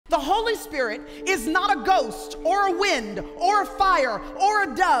The Holy Spirit is not a ghost or a wind or a fire or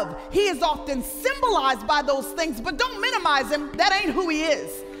a dove. He is often symbolized by those things, but don't minimize him. That ain't who he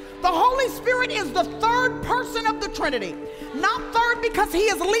is. The Holy Spirit is the third person of the Trinity. Not third because he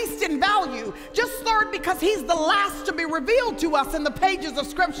is least in value, just third because he's the last to be revealed to us in the pages of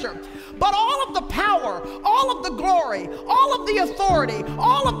Scripture. But all of the power, all of the glory, all of the authority,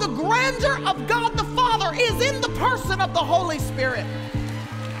 all of the grandeur of God the Father is in the person of the Holy Spirit.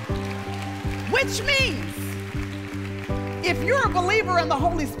 Which means, if you're a believer and the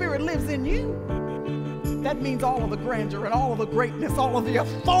Holy Spirit lives in you, that means all of the grandeur and all of the greatness, all of the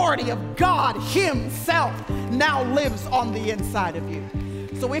authority of God himself now lives on the inside of you.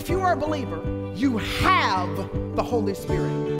 So if you are a believer, you have the Holy Spirit.